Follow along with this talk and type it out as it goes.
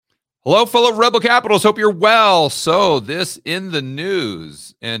Hello, fellow Rebel Capitals. Hope you're well. So this in the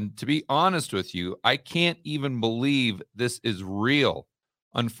news, and to be honest with you, I can't even believe this is real.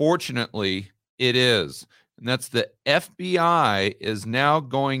 Unfortunately, it is. And that's the FBI is now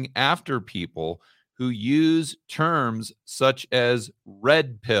going after people who use terms such as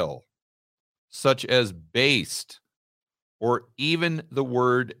red pill, such as based, or even the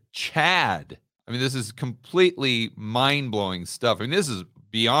word Chad. I mean, this is completely mind-blowing stuff. I mean, this is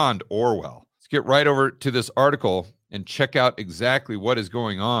beyond Orwell. Let's get right over to this article and check out exactly what is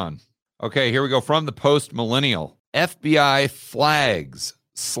going on. Okay, here we go from the Post Millennial. FBI flags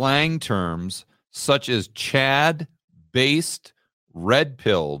slang terms such as Chad, based,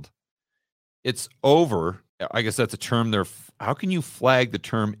 red-pilled. It's over. I guess that's a term there. How can you flag the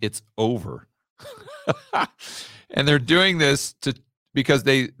term it's over? And they're doing this because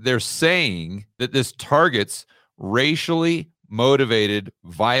they're saying that this targets racially motivated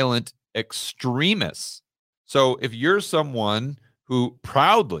violent extremists. So if you're someone who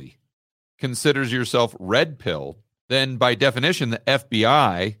proudly considers yourself red pill, then by definition, the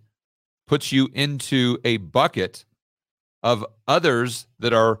FBI puts you into a bucket of others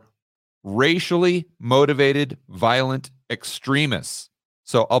that are racially motivated violent extremists.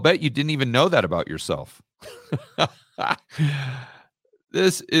 So I'll bet you didn't even know that about yourself.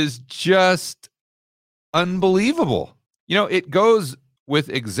 This is just unbelievable. You know, it goes with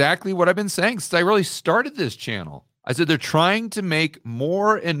exactly what I've been saying since I really started this channel. I said they're trying to make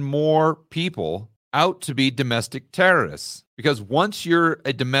more and more people out to be domestic terrorists, because once you're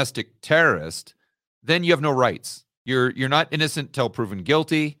a domestic terrorist, then you have no rights. You're not innocent till proven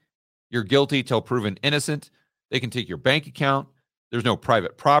guilty. You're guilty till proven innocent. They can take your bank account. There's no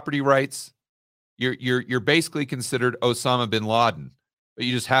private property rights. You're basically considered Osama bin Laden, but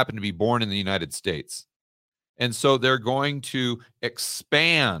you just happen to be born in the United States. And so they're going to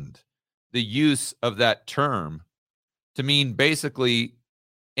expand the use of that term to mean basically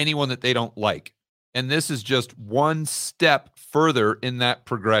anyone that they don't like. And this is just one step further in that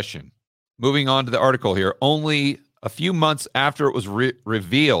progression. Moving on to the article here, only a few months after it was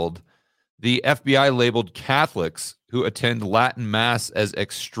revealed, the FBI labeled Catholics who attend Latin Mass as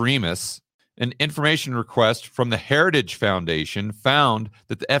extremists. An information request from the Heritage Foundation found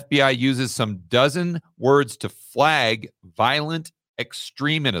that the FBI uses some dozen words to flag violent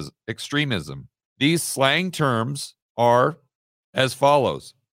extremism. These slang terms are as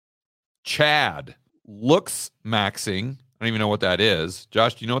follows: Chad, looks maxing. I don't even know what that is.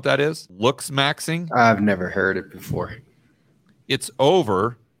 Josh, do you know what that is? Looks maxing? I've never heard it before. It's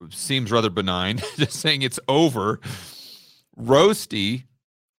over. Seems rather benign. Just saying it's over. Roasty,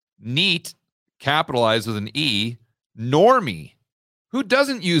 neat, capitalized with an E, normie. Who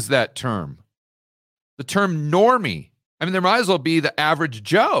doesn't use that term? The term normie. I mean, there might as well be the average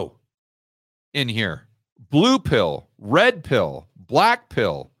Joe in here. Blue pill, red pill, black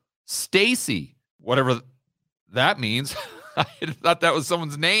pill, Stacy, whatever that means. I thought that was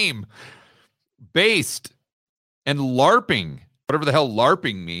someone's name. Based and LARPing, whatever the hell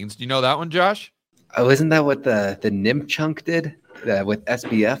LARPing means. Do you know that one, Josh? Oh, isn't that what the NIM chunk did with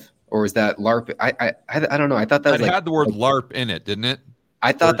SBF? Or was that LARP? I don't know. I thought that was it had the word LARP in it, didn't it?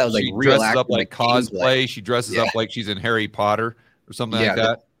 I thought that was like real. She dresses up like cosplay. She dresses up like she's in Harry Potter or something like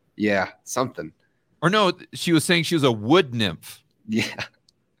that. Something. Or no, she was saying she was a wood nymph. Yeah.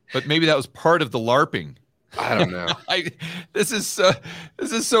 But maybe that was part of the LARPing. I don't know. This is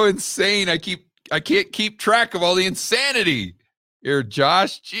so insane. I can't keep track of all the insanity here,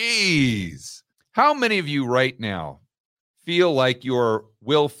 Josh. Jeez. How many of you right now feel like you're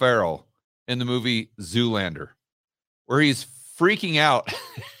Will Ferrell in the movie Zoolander, where he's freaking out?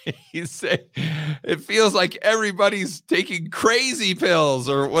 He's saying it feels like everybody's taking crazy pills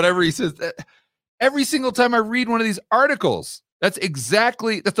or whatever he says. Every single time I read one of these articles, that's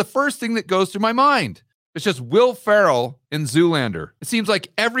the first thing that goes through my mind. It's just Will Ferrell in Zoolander. It seems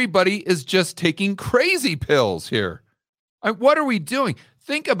like everybody is just taking crazy pills here. What are we doing?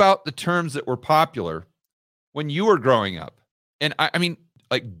 Think about the terms that were popular when you were growing up. And I mean,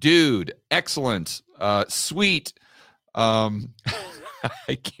 like, dude, excellent, sweet. I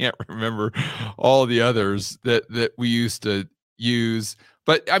can't remember all the others that we used to use.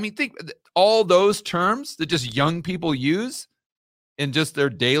 But I mean, think all those terms that just young people use in just their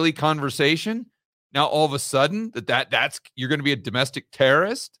daily conversation. Now, all of a sudden, that's you're going to be a domestic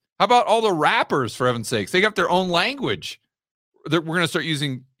terrorist. How about all the rappers, for heaven's sakes? They got their own language. We're going to start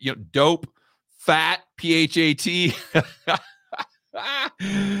using, dope, fat, PHAT.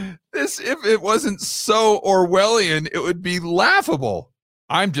 This, if it wasn't so Orwellian, it would be laughable.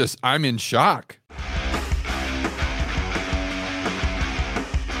 I'm in shock.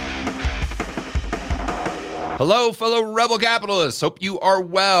 Hello, fellow rebel capitalists. Hope you are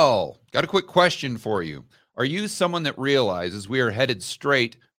well. Got a quick question for you. Are you someone that realizes we are headed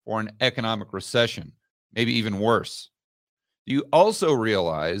straight for an economic recession, maybe even worse? Do you also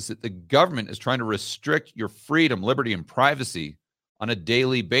realize that the government is trying to restrict your freedom, liberty, and privacy on a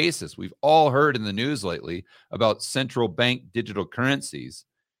daily basis? We've all heard in the news lately about central bank digital currencies,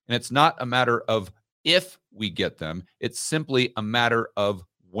 and it's not a matter of if we get them, it's simply a matter of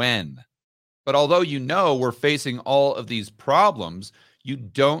when. But although you know we're facing all of these problems, you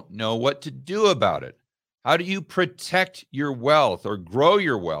don't know what to do about it. How do you protect your wealth or grow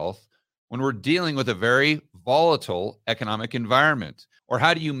your wealth when we're dealing with a very volatile economic environment? Or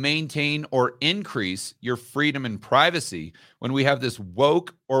how do you maintain or increase your freedom and privacy when we have this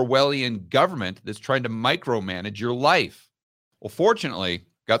woke Orwellian government that's trying to micromanage your life? Well, fortunately,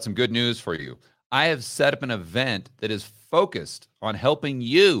 got some good news for you. I have set up an event that is focused on helping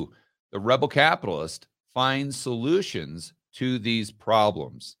you, the rebel capitalist, find solutions to these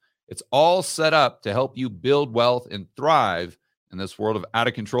problems. It's all set up to help you build wealth and thrive in this world of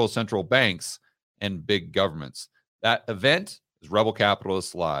out-of-control central banks and big governments. That event is Rebel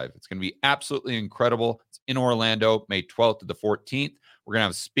Capitalists Live. It's going to be absolutely incredible. It's in Orlando, May 12th to the 14th. We're going to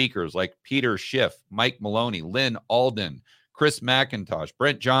have speakers like Peter Schiff, Mike Maloney, Lynn Alden, Chris McIntosh,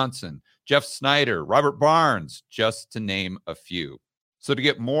 Brent Johnson, Jeff Snyder, Robert Barnes, just to name a few. So to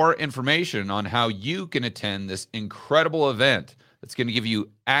get more information on how you can attend this incredible event that's going to give you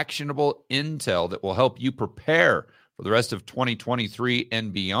actionable intel that will help you prepare for the rest of 2023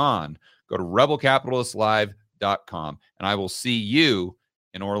 and beyond, go to rebelcapitalistlive.com, and I will see you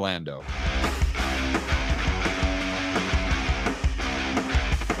in Orlando.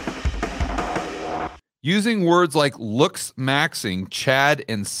 Using words like looks maxing, Chad,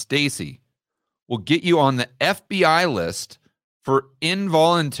 and Stacy will get you on the FBI list for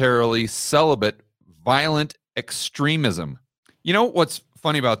involuntarily celibate violent extremism. You know what's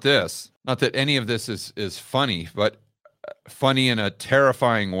funny about this? Not that any of this is funny, but funny in a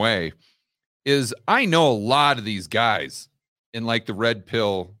terrifying way, is I know a lot of these guys in like the red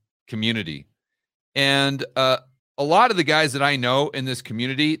pill community. And a lot of the guys that I know in this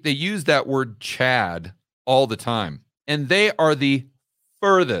community, they use that word Chad all the time. And they are the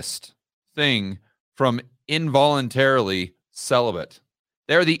furthest thing from involuntarily celibate.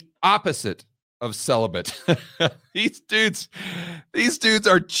 They're the opposite of celibate. These dudes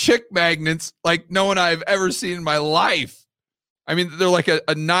are chick magnets like no one I've ever seen in my life. I mean, they're like a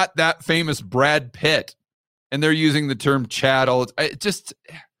not that famous Brad Pitt, and they're using the term Chad all the time. Just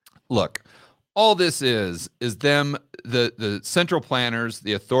look, all this is them, the central planners,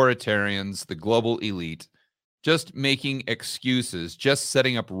 the authoritarians, the global elite, just making excuses, just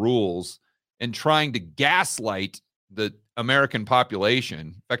setting up rules and trying to gaslight the American population,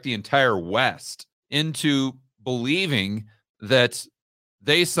 in fact, the entire West, into believing that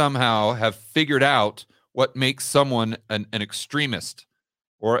they somehow have figured out what makes someone an extremist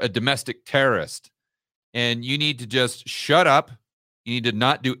or a domestic terrorist. And you need to just shut up. You need to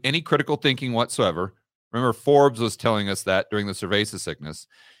not do any critical thinking whatsoever. Remember, Forbes was telling us that during the cerveza sickness.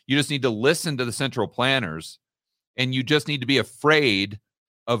 You just need to listen to the central planners, and you just need to be afraid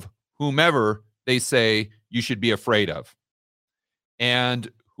of whomever they say you should be afraid of. And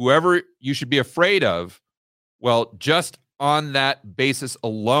whoever you should be afraid of, well, just on that basis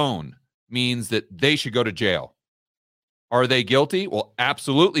alone means that they should go to jail. Are they guilty? Well,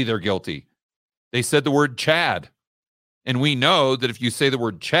 absolutely they're guilty. They said the word Chad. And we know that if you say the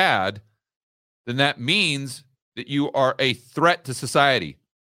word Chad, then that means that you are a threat to society.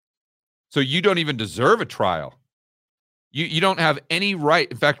 So you don't even deserve a trial. You don't have any right.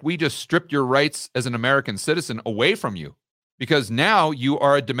 In fact, we just stripped your rights as an American citizen away from you because now you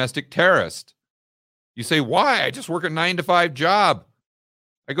are a domestic terrorist. You say, why? I just work a 9-to-5 job.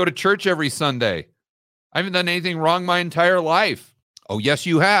 I go to church every Sunday. I haven't done anything wrong my entire life. Oh, yes,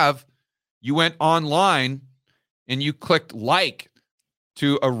 you have. You went online and you clicked like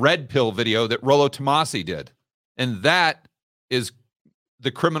to a red pill video that Rollo Tomasi did. And that is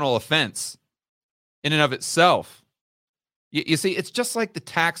the criminal offense in and of itself. You see, it's just like the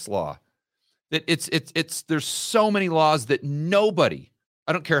tax law. That it's there's so many laws that nobody,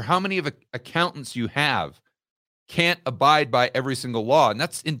 I don't care how many of accountants you have, can't abide by every single law. And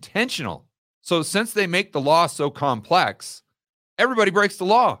that's intentional. So since they make the law so complex, everybody breaks the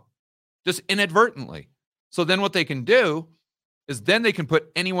law just inadvertently. So then what they can do is then they can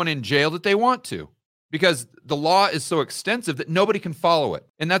put anyone in jail that they want to, because the law is so extensive that nobody can follow it.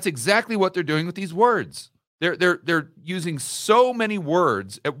 And that's exactly what they're doing with these words. They're using so many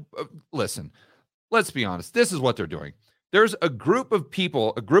words. Listen, let's be honest. This is what they're doing. There's a group of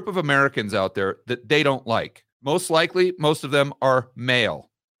people, a group of Americans out there that they don't like. Most likely, most of them are male.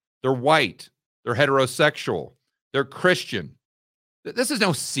 They're white. They're heterosexual. They're Christian. This is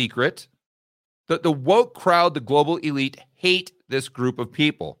no secret. The woke crowd, the global elite, hate this group of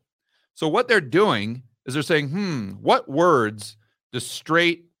people. So what they're doing is they're saying, what words do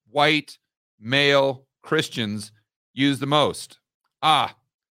straight, white, male Christians use the most?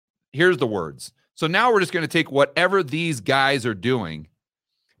 Here's the words. So now we're just going to take whatever these guys are doing,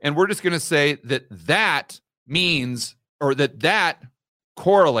 and we're just going to say that means, or that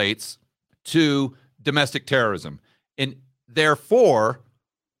correlates to domestic terrorism. And therefore,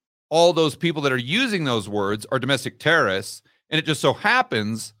 all those people that are using those words are domestic terrorists. And it just so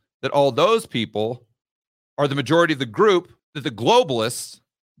happens that all those people are the majority of the group that the globalists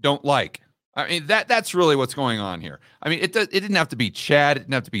don't like. I mean, that's really what's going on here. I mean, it didn't have to be Chad. It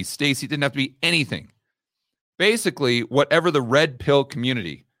didn't have to be Stacey. It didn't have to be anything. Basically, whatever the red pill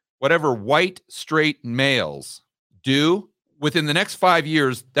community, whatever white, straight males do within the next 5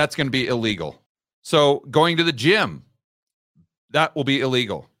 years, that's going to be illegal. So going to the gym, that will be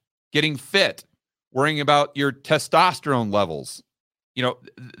illegal. Getting fit, worrying about your testosterone levels.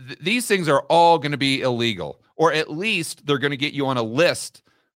 These things are all going to be illegal, or at least they're going to get you on a list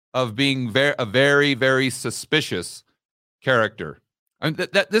of being a very, very suspicious character. And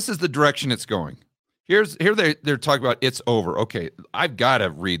this is the direction it's going. Here they're talking about it's over. Okay, I've got to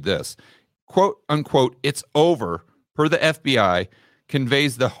read this. Quote, unquote, it's over, per the FBI,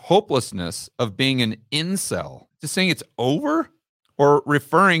 conveys the hopelessness of being an incel. Just saying it's over? Or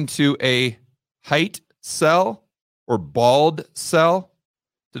referring to a height cell or bald cell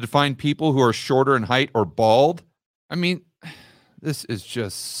to define people who are shorter in height or bald? I mean, this is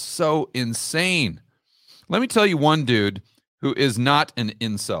just so insane. Let me tell you one dude who is not an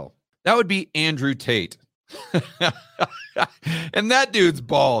incel. That would be Andrew Tate. And that dude's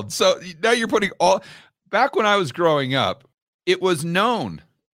bald. So now you're putting back when I was growing up, it was known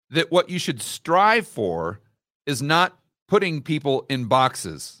that what you should strive for is not putting people in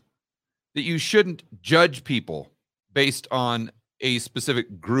boxes, that you shouldn't judge people based on a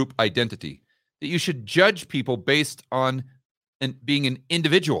specific group identity, that you should judge people based on being an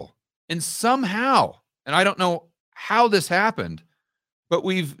individual. And somehow, and I don't know how this happened, but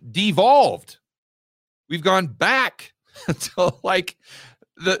we've devolved. We've gone back to like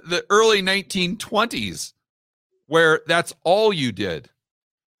the early 1920s, where that's all you did.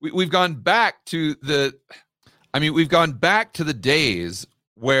 We've gone back to the days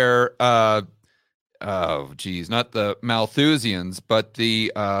where, not the Malthusians, but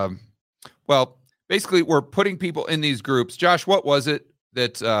basically we're putting people in these groups. Josh, what was it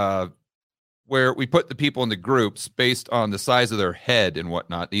that, where we put the people in the groups based on the size of their head and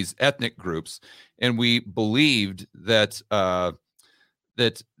whatnot, these ethnic groups, and we believed that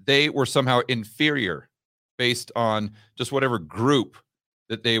that they were somehow inferior based on just whatever group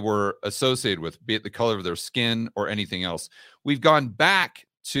that they were associated with, be it the color of their skin or anything else. We've gone back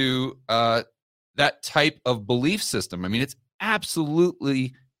to that type of belief system. I mean, it's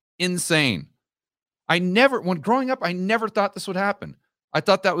absolutely insane. When growing up, I never thought this would happen. I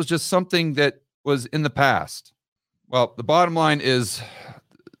thought that was just something that was in the past. Well, the bottom line is,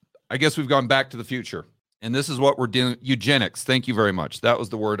 I guess we've gone back to the future. And this is what we're doing. Eugenics. Thank you very much. That was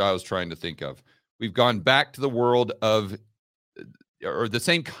the word I was trying to think of. We've gone back to the world of, or the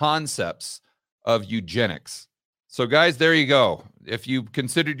same concepts of eugenics. So guys, there you go. If you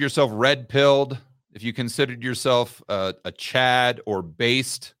considered yourself red-pilled, if you considered yourself a Chad or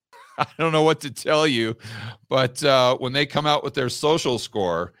based, I don't know what to tell you, but when they come out with their social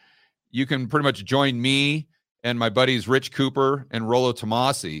score, you can pretty much join me and my buddies Rich Cooper and Rollo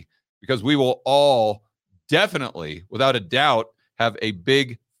Tomasi, because we will all definitely, without a doubt, have a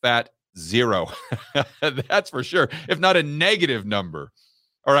big fat 0. That's for sure, if not a negative number.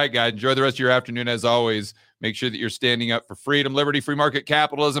 All right, guys, enjoy the rest of your afternoon. As always, make sure that you're standing up for freedom, liberty, free market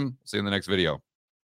capitalism. See you in the next video.